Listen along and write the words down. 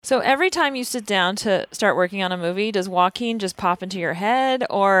So every time you sit down to start working on a movie, does Joaquin just pop into your head,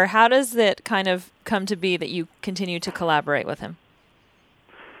 or how does it kind of come to be that you continue to collaborate with him?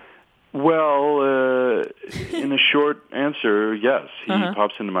 Well, in a short answer, yes, he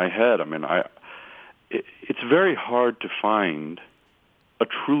pops into my head. I mean, it's very hard to find a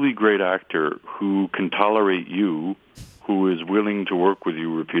truly great actor who can tolerate you, who is willing to work with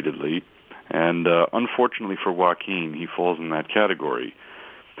you repeatedly, and unfortunately for Joaquin, he falls in that category.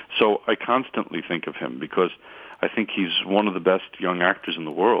 So I constantly think of him because I think he's one of the best young actors in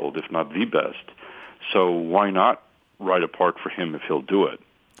the world, if not the best. So why not write a part for him if he'll do it?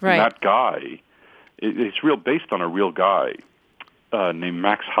 Right. And that guy, it's based on a real guy named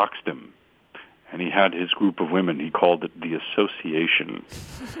Max Hoxton. And he had his group of women. He called it the Association.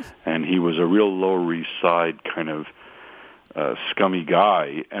 And he was a real Lower East Side kind of scummy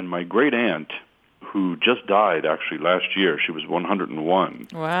guy. And my great aunt, who just died actually last year, she was 101.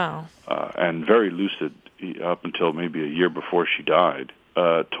 Wow. And very lucid up until maybe a year before she died,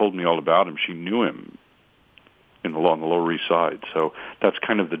 told me all about him. She knew him on the Lower East Side. So that's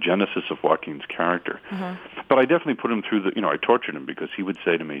kind of the genesis of Joaquin's character. But I definitely put him through I tortured him because he would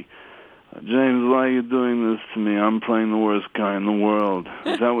say to me, James, why are you doing this to me? I'm playing the worst guy in the world.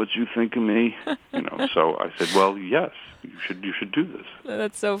 Is that what you think of me? So I said, well, yes, you should do this.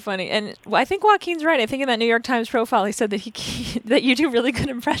 That's so funny. And I think Joaquin's right. I think in that New York Times profile, he said that that you do really good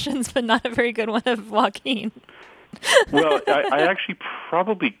impressions, but not a very good one of Joaquin. Well, I actually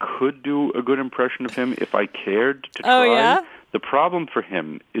probably could do a good impression of him if I cared to try. Oh, yeah? The problem for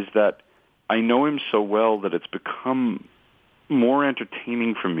him is that I know him so well that it's become more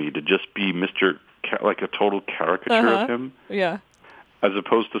entertaining for me to just be like a total caricature of him. Yeah. As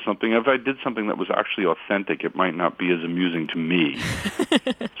opposed to something, if I did something that was actually authentic, it might not be as amusing to me.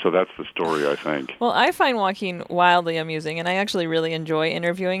 So that's the story, I think. Well, I find Joaquin wildly amusing, and I actually really enjoy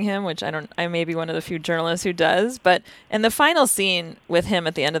interviewing him, which I may be one of the few journalists who does. And the final scene with him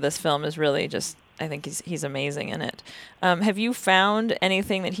at the end of this film is really just, I think he's amazing in it. Have you found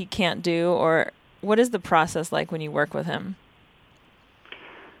anything that he can't do, or what is the process like when you work with him?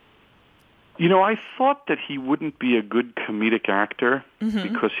 I thought that he wouldn't be a good comedic actor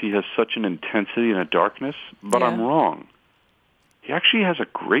because he has such an intensity and a darkness, but I'm wrong. He actually has a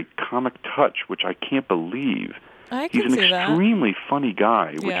great comic touch, which I can't believe. He's an extremely funny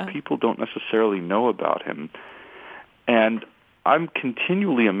guy, which people don't necessarily know about him. And I'm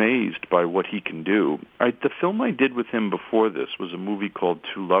continually amazed by what he can do. The film I did with him before this was a movie called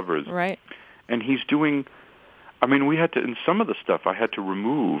Two Lovers. Right. And he's doing... we had to, in some of the stuff I had to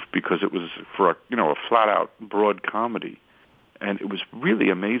remove because it was for a flat-out broad comedy. And it was really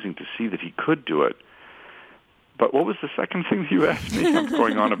amazing to see that he could do it. But what was the second thing you asked me? I'm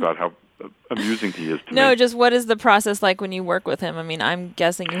going on about how amusing he is to me. No, just what is the process like when you work with him? I'm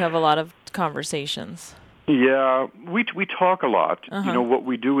guessing you have a lot of conversations. Yeah, we talk a lot. What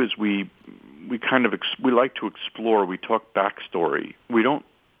we do is we kind of, we like to explore. We talk backstory. We don't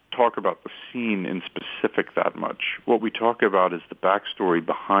talk about the scene in specific that much. What we talk about is the backstory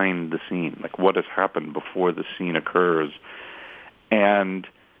behind the scene, like what has happened before the scene occurs. And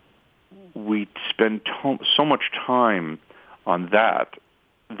we spend so much time on that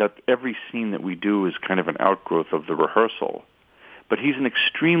every scene that we do is kind of an outgrowth of the rehearsal. But he's an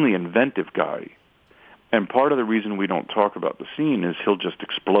extremely inventive guy. And part of the reason we don't talk about the scene is he'll just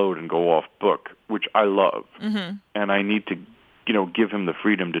explode and go off book, which I love. And I need to give him the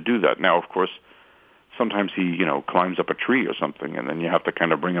freedom to do that. Now, of course, sometimes he, climbs up a tree or something, and then you have to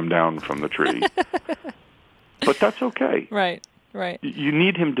kind of bring him down from the tree. But that's okay. Right. You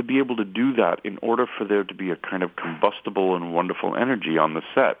need him to be able to do that in order for there to be a kind of combustible and wonderful energy on the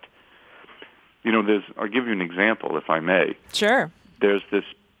set. I'll give you an example, if I may. Sure. There's this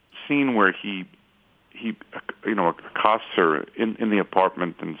scene where he accosts her in the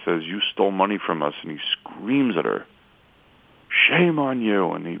apartment and says, "You stole money from us," and he screams at her, "Shame on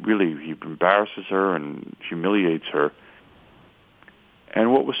you!" And he embarrasses her and humiliates her.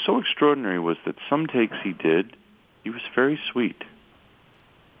 And what was so extraordinary was that some takes he did, he was very sweet.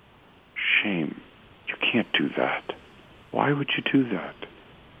 "Shame. You can't do that. Why would you do that?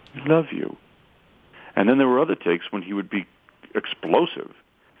 I love you." And then there were other takes when he would be explosive.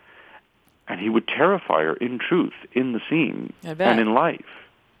 And he would terrify her in truth, in the scene, and in life.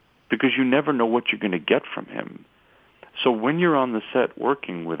 Because you never know what you're going to get from him. So when you're on the set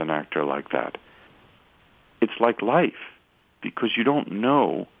working with an actor like that, it's like life, because you don't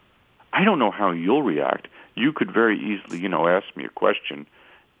know. I don't know how you'll react. You could very easily, ask me a question,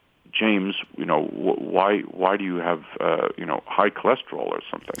 "James, why do you have, high cholesterol or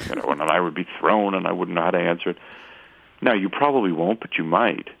something?" And I would be thrown and I wouldn't know how to answer it. Now, you probably won't, but you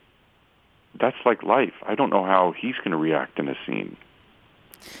might. that's like life. I don't know how he's going to react in a scene.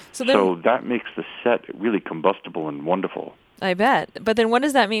 So that makes the set really combustible and wonderful. I bet. But then what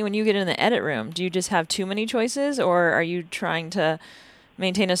does that mean when you get in the edit room? Do you just have too many choices, or are you trying to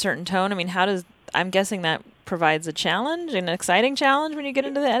maintain a certain tone? I mean, I'm guessing that provides a challenge, an exciting challenge when you get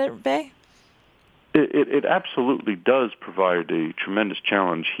into the edit bay? It absolutely does provide a tremendous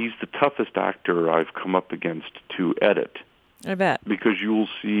challenge. He's the toughest actor I've come up against to edit. I bet. Because you'll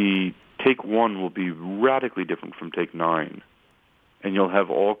see take 1 will be radically different from take 9. And you'll have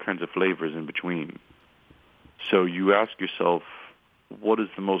all kinds of flavors in between. So you ask yourself, what is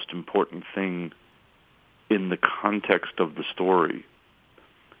the most important thing in the context of the story?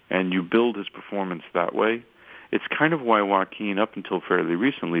 And you build his performance that way. It's kind of why Joaquin, up until fairly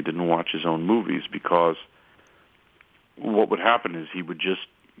recently, didn't watch his own movies, because what would happen is he would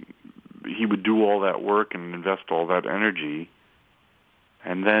do all that work and invest all that energy,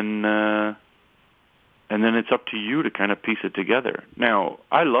 and then it's up to you to kind of piece it together. Now,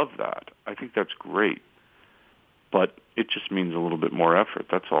 I love that. I think that's great. But it just means a little bit more effort,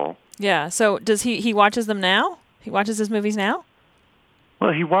 that's all. Yeah. So does he watches them now? He watches his movies now?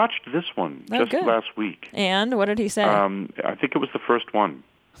 Well, he watched this one just last week. And what did he say? I think it was the first one.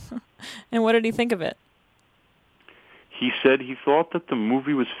 And what did he think of it? He said he thought that the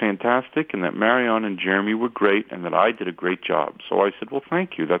movie was fantastic and that Marion and Jeremy were great and that I did a great job. So I said, well,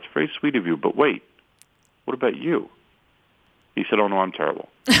 thank you. That's very sweet of you. But wait, what about you? He said, oh, no, I'm terrible.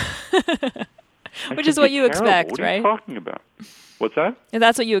 Which is what you expect, right? What are you talking about? What's that? And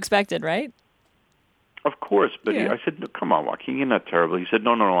that's what you expected, right? Of course, but I said, no, come on, Joaquin, you're not terrible. He said,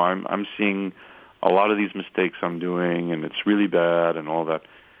 no, I'm seeing a lot of these mistakes I'm doing, and it's really bad and all that.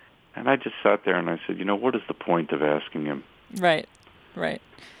 And I just sat there and I said, what is the point of asking him? Right.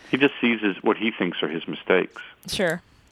 He just sees what he thinks are his mistakes. Sure.